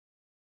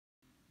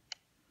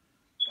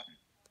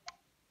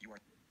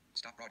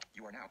Stop broad.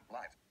 You are now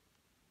live.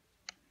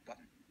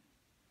 Button.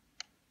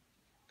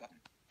 Button.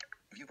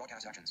 View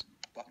broadcast actions.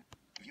 Button.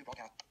 View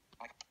broadcast.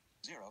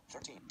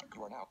 0:13.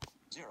 You are now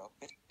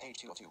 0:50. Page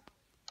 202.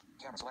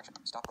 Camera selection.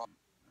 Stop broad.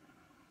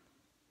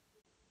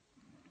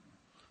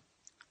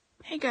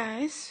 Hey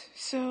guys,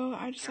 so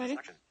I decided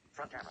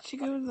to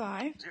go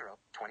live.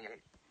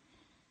 0:28.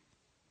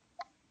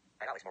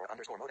 Alex Moore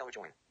 _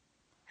 join.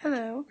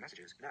 Hello.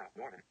 Messages now.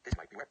 Norman. This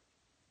might be web.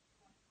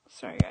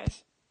 Sorry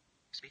guys.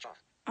 Speech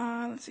off.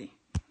 Let's see.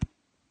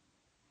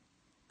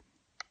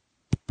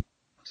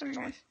 Sorry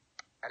guys.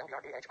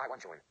 I1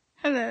 join.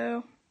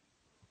 Hello.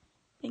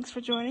 Thanks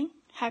for joining.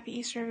 Happy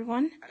Easter,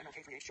 everyone.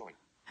 join.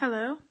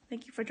 Hello.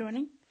 Thank you for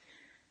joining.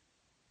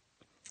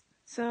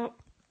 So,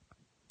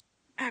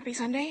 happy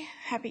Sunday.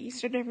 Happy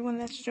Easter to everyone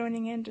that's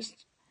joining in.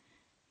 Just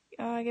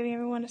giving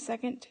everyone a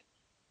second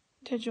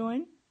to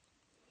join.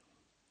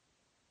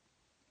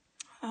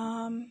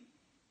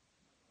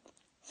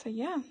 So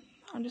yeah,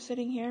 I'm just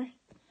sitting here.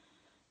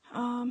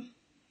 Got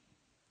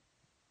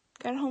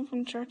home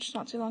from church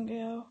not too long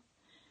ago,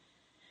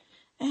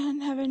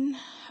 and have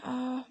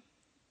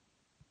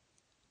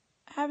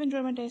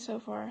enjoyed my day so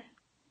far.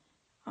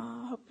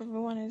 Hope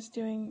everyone is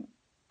doing.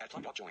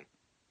 Join.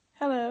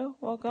 Hello,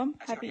 welcome.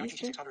 Happy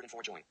Easter.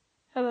 Join.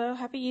 Hello,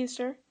 happy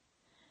Easter.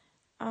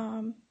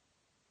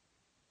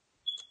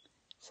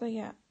 So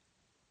yeah,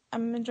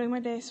 I'm enjoying my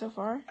day so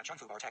far.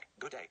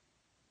 Good day.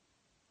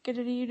 Good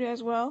to you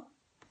as well.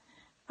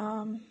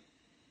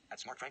 At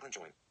Smart Franklin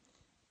join.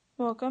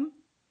 Welcome.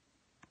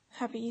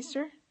 Happy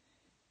Easter.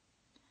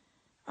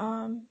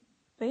 But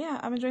yeah,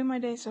 I'm enjoying my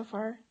day so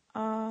far.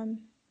 I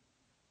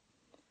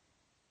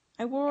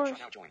wore.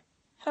 Join.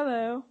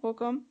 Hello,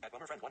 welcome. At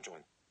Friend 1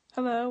 join.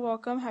 Hello,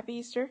 welcome. Happy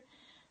Easter.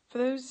 For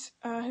those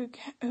who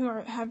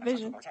have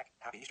vision.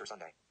 Happy Easter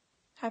Sunday.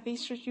 Happy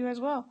Easter to you as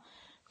well.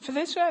 For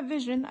those who have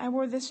vision, I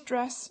wore this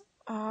dress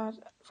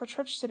for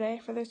church today.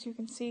 For those who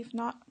can see, if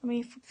not, let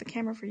me flip the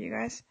camera for you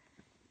guys.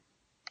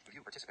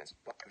 View participants.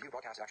 View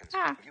broadcast actions.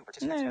 View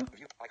No.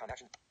 View icon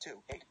action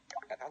 2:8.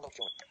 At Pound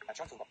join. At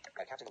Chunk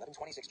At Captain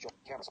 1126 join.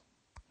 Camera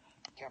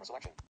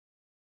selection.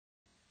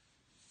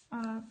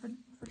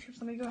 For church,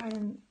 let me go ahead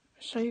and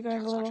show you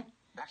guys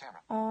Back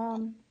camera.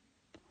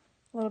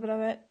 a little bit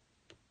of it.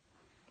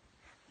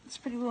 It's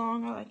pretty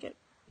long. I like it.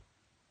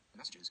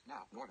 Messages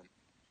now. Norman.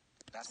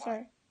 That's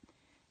Sorry.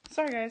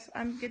 Sorry guys,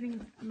 I'm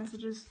getting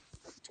messages.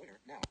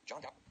 Twitter now.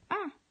 John.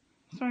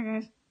 Sorry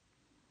guys.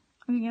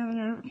 I'm getting other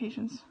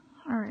notifications.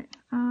 Alright,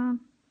 Camera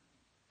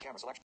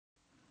selection.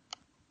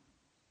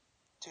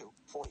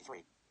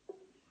 2:43.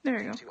 there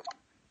we go.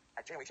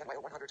 At JOHNY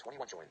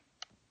 121 join.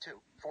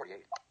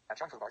 2:48. At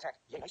John Tech.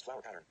 Yay, nice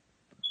flower pattern.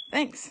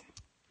 Thanks.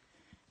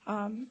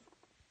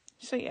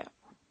 So yeah.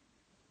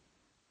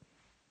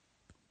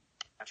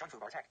 At John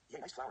Tech. Yay,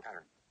 nice flower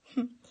pattern.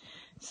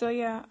 So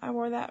yeah, I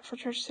wore that for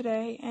church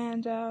today,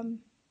 and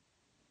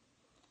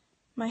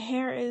my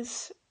hair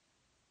is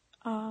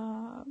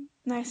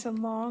nice and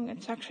long.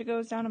 It actually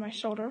goes down to my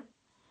shoulder,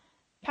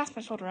 past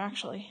my shoulder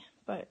actually,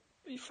 but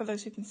for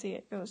those who can see,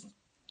 it goes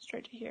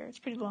straight to here. It's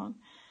pretty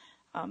long,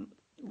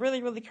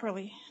 really, really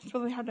curly. It's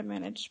really hard to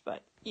manage,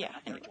 but yeah.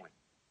 Anyway,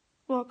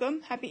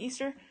 welcome, happy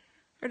Easter.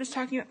 We're just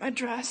talking about my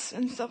dress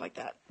and stuff like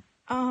that.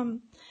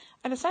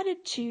 I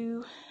decided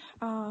to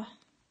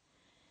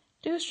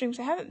do streams.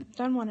 I haven't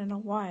done one in a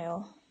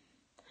while,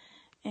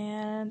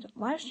 and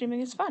live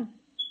streaming is fun.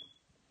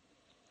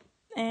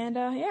 And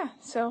yeah,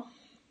 so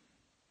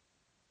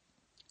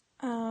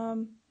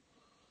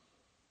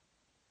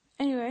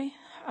anyway,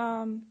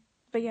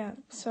 but yeah,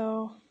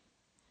 so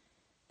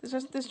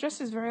this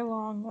dress is very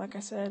long, like I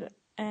said,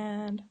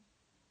 and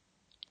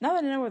now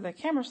that I know where the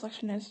camera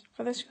selection is,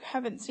 for those who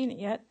haven't seen it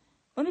yet,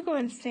 let me go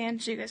ahead and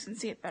stand so you guys can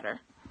see it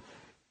better.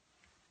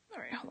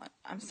 Alright, hold on,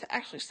 I'm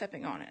actually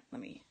stepping on it.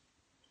 Let me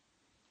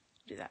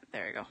do that.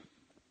 There we go.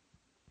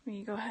 Let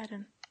me go ahead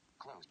and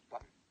close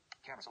button.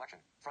 Camera selection.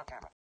 Front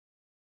camera.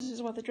 This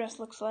is what the dress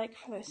looks like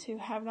for those who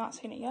have not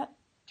seen it yet.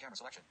 Camera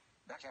selection.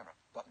 Back camera.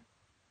 Button.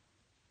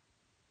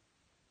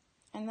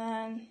 And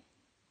then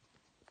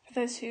for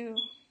those who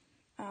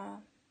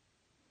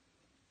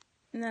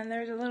and then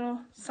there's a little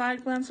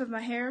side glimpse of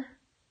my hair.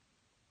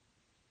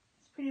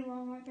 It's pretty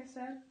long, like I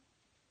said.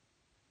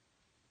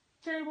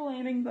 Terrible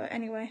aiming, but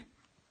anyway.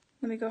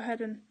 Let me go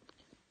ahead and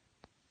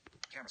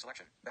camera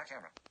selection. Back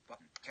camera.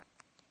 Button.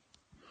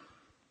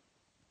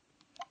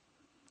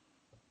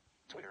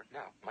 Twitter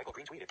now. Michael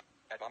Green tweeted.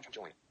 At Bomb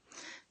join.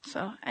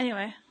 So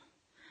anyway,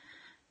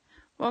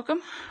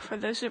 welcome for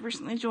those who have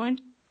recently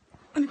joined.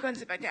 Let me go ahead and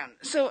sit back down.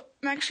 So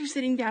I'm actually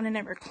sitting down in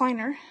a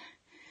recliner,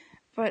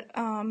 but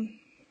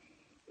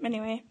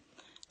anyway,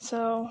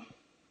 so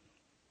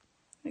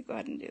let me go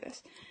ahead and do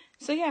this.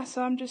 So yeah,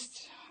 so I'm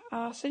just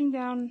sitting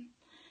down.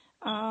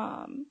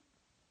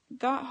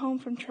 Got home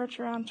from church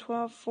around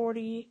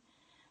 12:40.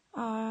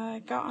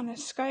 Got on a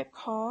Skype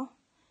call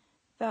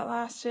that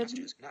lasted.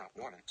 Now,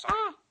 Norman. Sorry.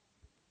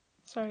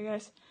 Sorry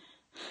guys.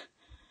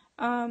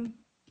 That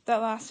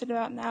lasted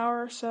about an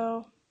hour or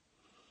so.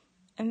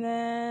 And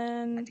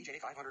then DJ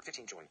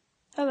 515 join.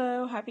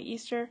 Hello, happy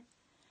Easter.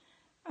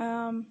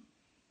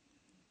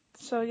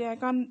 So yeah, I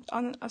got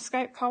on a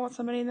Skype call with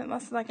somebody that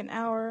lasted like an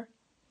hour.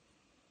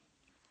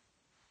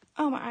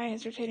 Oh, my eye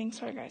is irritating.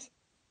 Sorry, guys.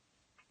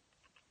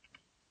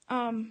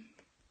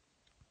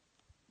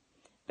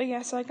 But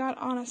yeah, so I got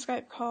on a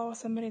Skype call with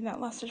somebody that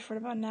lasted for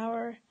about an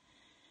hour.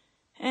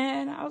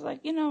 And I was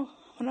like,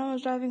 when I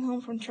was driving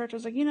home from church, I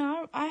was like,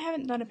 I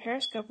haven't done a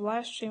Periscope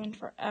live stream in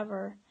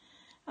forever.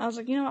 I was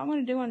like, I'm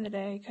going to do one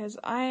today because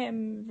I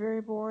am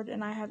very bored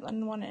and I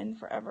haven't one in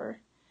forever.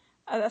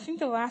 I think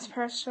the last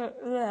Periscope,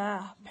 hello,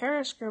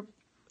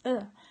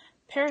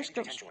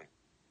 Periscope stream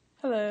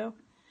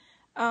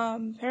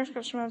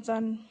I've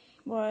done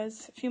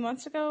was a few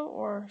months ago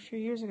or a few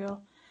years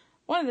ago,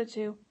 one of the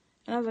two.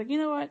 And I was like, you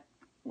know what,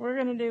 we're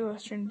going to do a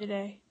stream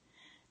today.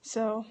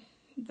 So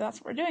that's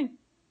what we're doing.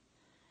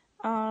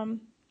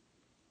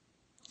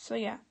 So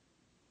yeah.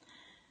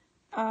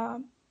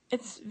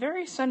 It's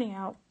very sunny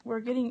out. We're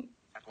getting...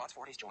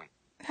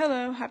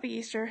 Hello, happy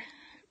Easter.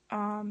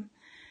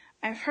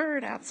 I've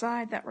heard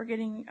outside that we're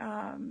getting,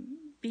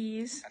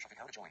 bees.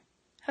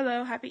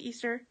 Hello, happy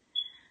Easter.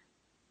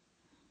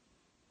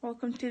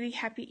 Welcome to the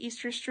Happy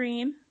Easter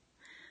stream.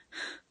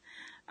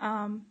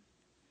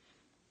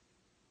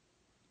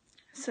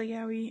 So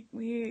yeah,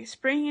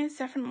 spring is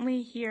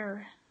definitely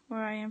here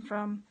where I am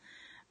from.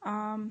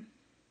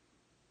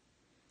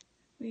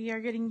 We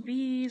are getting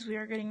bees, we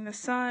are getting the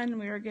sun,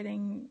 we are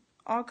getting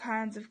all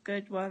kinds of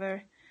good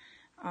weather.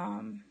 Where are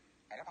you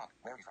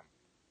from?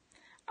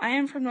 I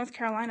am from North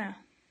Carolina.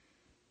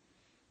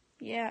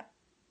 Yeah.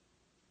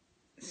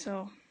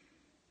 So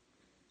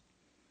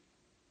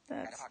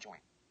that's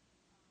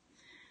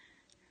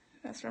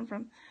where I'm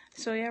from.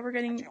 So yeah, we're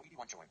getting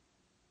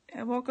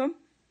welcome.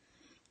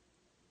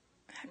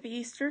 Happy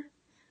Easter.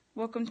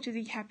 Welcome to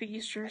the Happy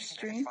Easter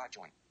stream.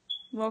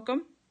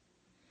 Welcome.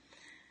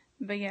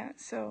 But yeah,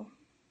 so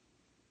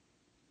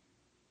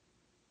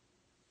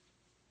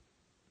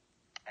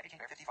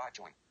 55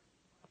 join.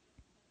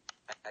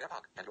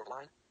 And you're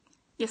blind?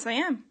 Yes, I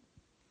am.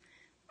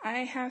 I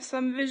have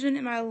some vision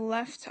in my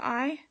left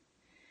eye.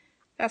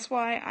 That's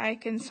why I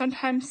can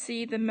sometimes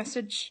see the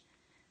message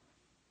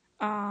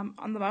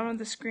on the bottom of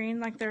the screen.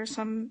 Like there's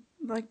some,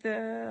 like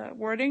the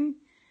wording,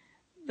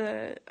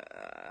 the,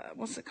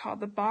 what's it called?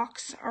 The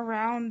box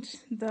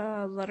around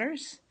the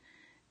letters.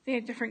 They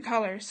have different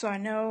colors, so I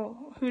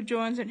know who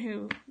joins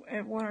and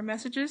what are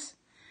messages.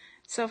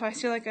 So if I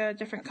see like a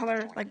different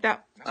color, like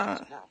that,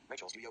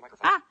 Rachel, studio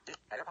microphone.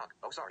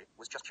 Oh, sorry,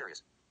 was just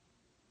curious.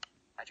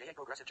 JA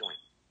Progressive join.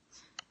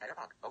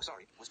 Oh,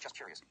 sorry, was just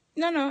curious.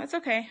 No, it's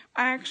okay.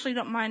 I actually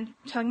don't mind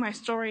telling my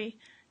story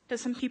to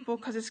some people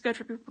because it's good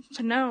for people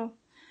to know,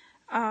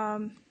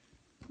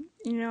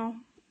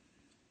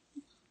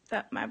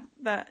 that my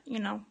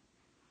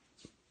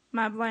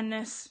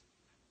blindness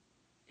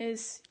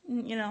is,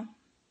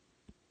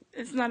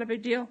 it's not a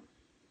big deal.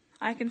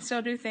 I can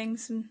still do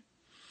things and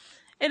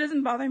it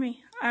doesn't bother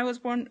me. I was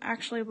born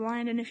actually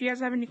blind, and if you guys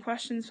have any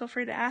questions, feel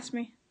free to ask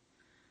me.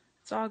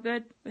 It's all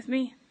good with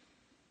me.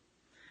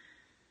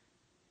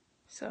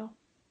 So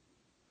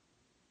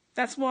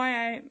that's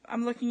why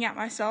I'm looking at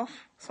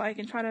myself, so I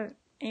can try to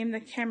aim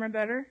the camera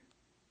better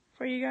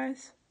for you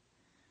guys,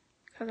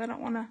 because I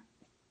don't want to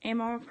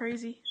aim all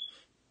crazy.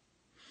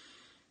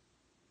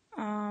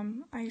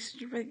 I used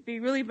to be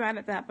really bad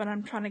at that, but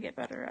I'm trying to get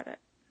better at it.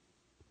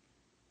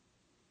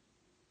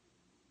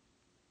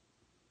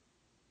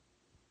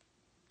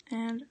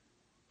 And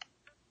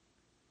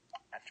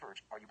at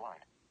church, are you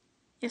blind?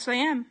 Yes, I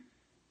am.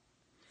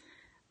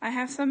 I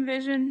have some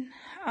vision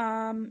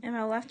in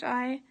my left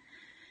eye.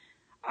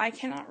 I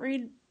cannot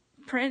read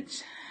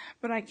print,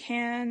 but I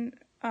can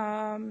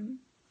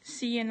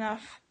see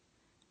enough.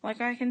 Like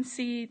I can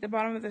see the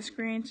bottom of the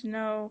screen to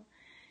know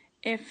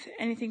if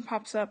anything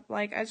pops up.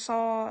 Like I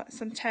saw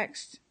some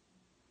text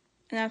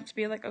enough to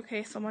be like,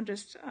 okay, someone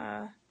just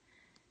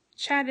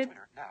chatted.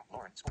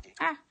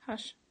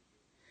 Hush.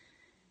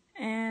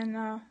 And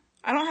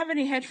I don't have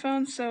any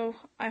headphones, so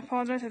I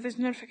apologize if there's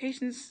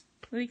notifications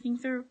leaking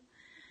through.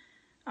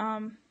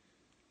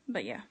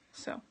 But yeah,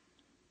 so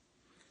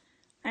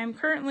I am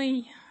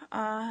currently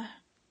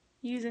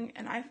using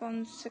an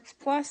iPhone 6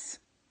 Plus.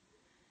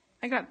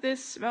 I got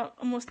this about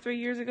almost 3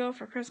 years ago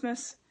for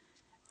Christmas.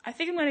 I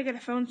think I'm going to get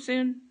a phone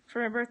soon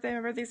for my birthday.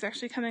 My birthday's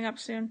actually coming up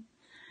soon.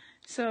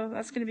 So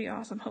that's going to be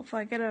awesome.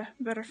 Hopefully I get a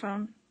better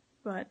phone.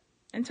 But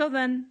until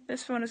then,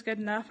 this phone is good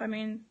enough. I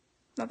mean,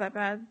 not that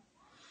bad.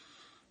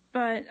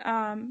 But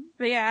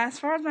yeah, as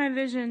far as my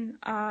vision,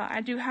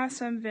 I do have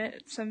some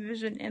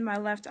vision in my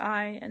left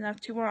eye, enough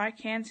to where I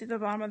can see the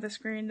bottom of the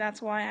screen.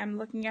 That's why I'm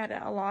looking at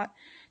it a lot,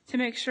 to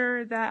make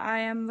sure that I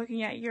am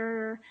looking at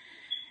your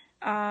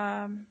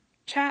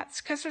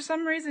chats, because for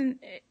some reason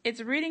it's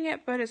reading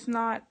it, but it's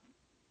not,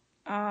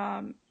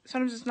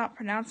 sometimes it's not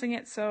pronouncing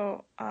it,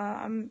 so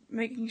I'm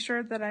making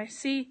sure that I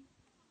see.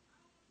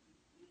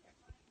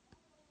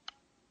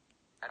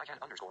 And I can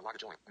 _ log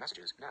join.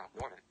 Messages now,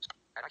 Norman.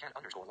 And I can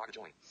 _ log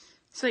join.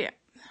 So yeah,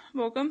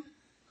 welcome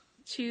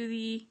to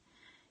the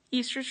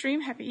Easter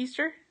stream. Happy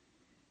Easter.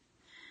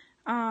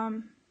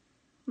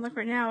 Look,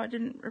 right now, it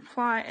didn't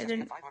reply. It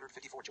didn't.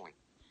 554 join.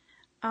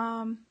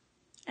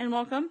 And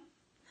welcome.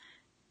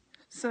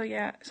 So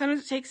yeah,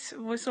 sometimes it takes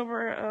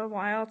VoiceOver a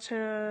while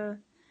to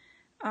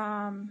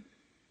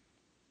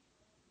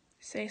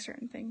say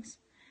certain things,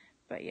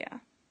 but yeah.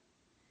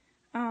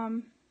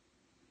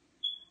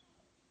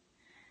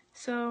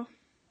 So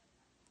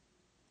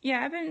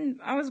yeah,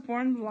 I was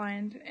born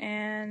blind,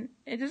 and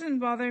it doesn't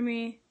bother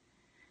me.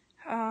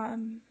 I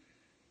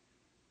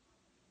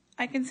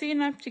can see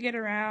enough to get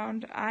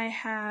around. I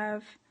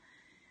have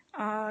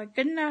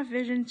good enough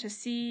vision to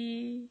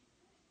see,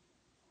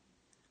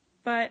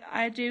 but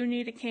I do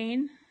need a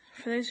cane.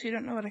 For those who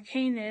don't know what a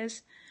cane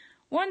is,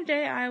 one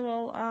day I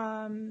will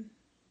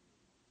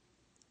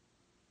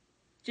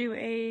do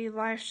a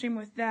live stream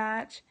with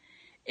that.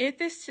 If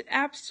this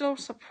app still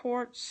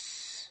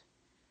supports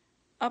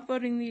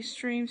uploading these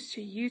streams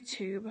to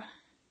YouTube,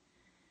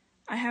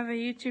 I have a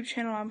YouTube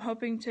channel. I'm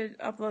hoping to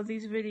upload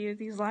these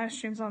live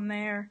streams on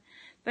there.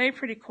 They're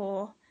pretty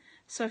cool.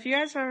 So if you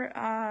guys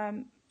are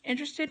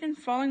interested in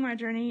following my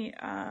journey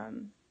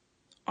on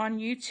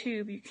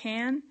YouTube, you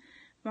can.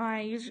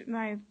 My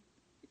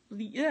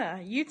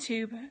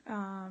YouTube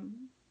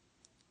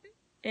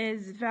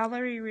is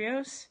Valerie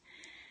Rios,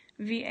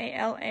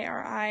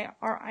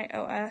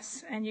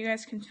 VALARIRIOS, and you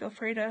guys can feel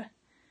free to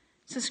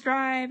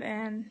subscribe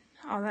and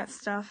all that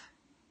stuff.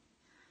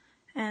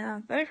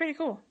 And that'd be pretty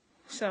cool.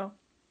 So,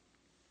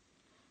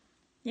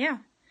 yeah.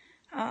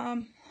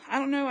 I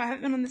don't know. I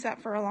haven't been on this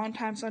app for a long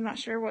time, so I'm not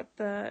sure what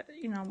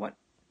what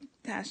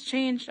has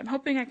changed. I'm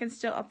hoping I can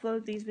still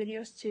upload these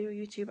videos to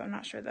YouTube. I'm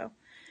not sure though.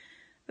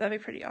 That'd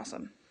be pretty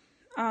awesome.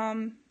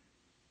 Because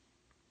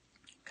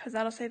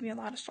that'll save me a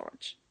lot of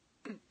storage.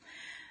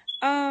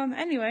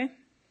 Anyway.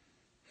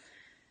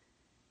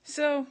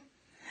 So,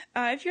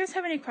 if you guys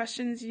have any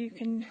questions, you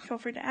can feel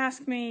free to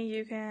ask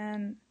me.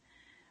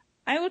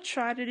 I will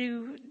try to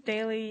do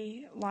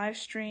daily live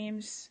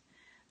streams.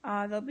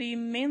 They'll be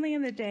mainly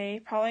in the day,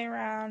 probably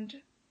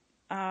around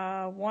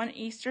 1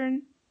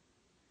 Eastern.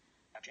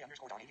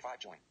 FJ_85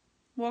 join.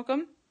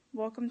 Welcome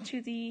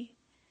to the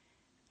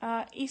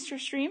Easter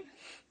stream.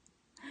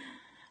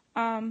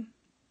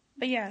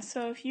 But yeah,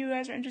 so if you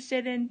guys are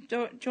interested in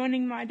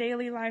joining my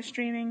daily live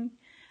streaming,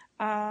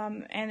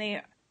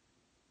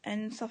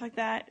 and stuff like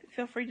that,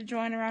 feel free to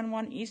join around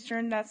 1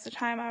 Eastern. That's the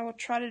time I will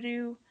try to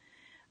do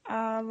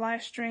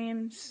live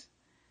streams,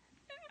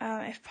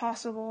 if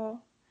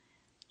possible.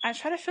 I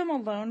try to film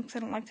alone because I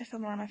don't like to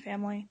film around my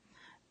family.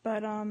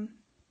 But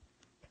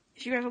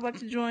if you guys would like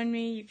to join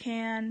me, you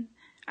can.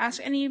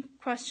 Ask any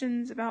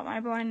questions about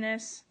my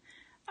blindness.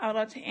 I would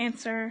love to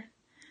answer.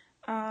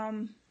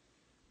 And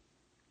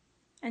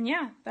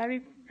yeah, that'd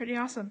be pretty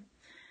awesome.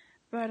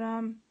 But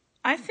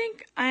I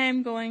think I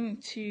am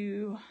going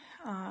to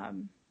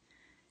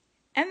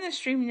end the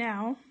stream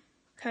now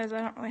because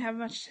I don't really have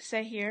much to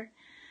say here.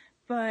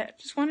 But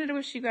just wanted to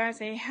wish you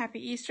guys a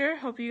happy Easter.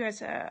 Hope you guys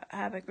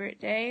have a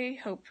great day.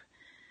 Hope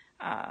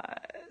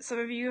some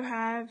of you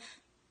have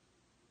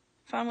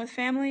fun with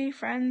family,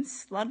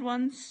 friends, loved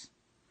ones.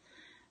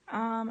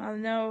 I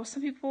know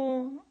some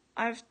people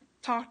I've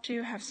talked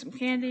to have some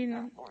candy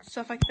and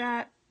stuff like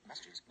that.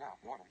 Messages now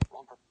normal.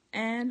 Wrong per-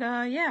 And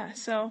yeah,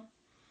 so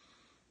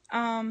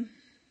hope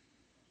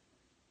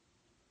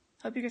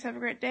you guys have a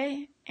great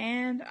day,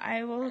 and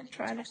I will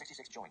try to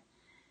 66 join.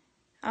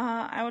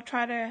 I will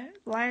try to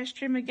live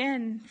stream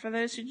again for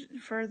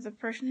the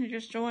person who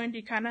just joined.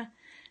 You kind of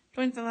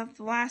joined at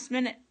the last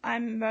minute.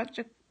 I'm about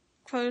to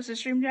close the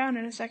stream down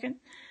in a second,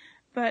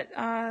 but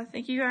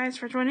thank you guys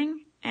for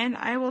joining, and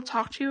I will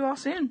talk to you all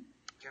soon.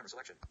 Camera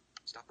selection.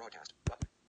 Stop broadcast.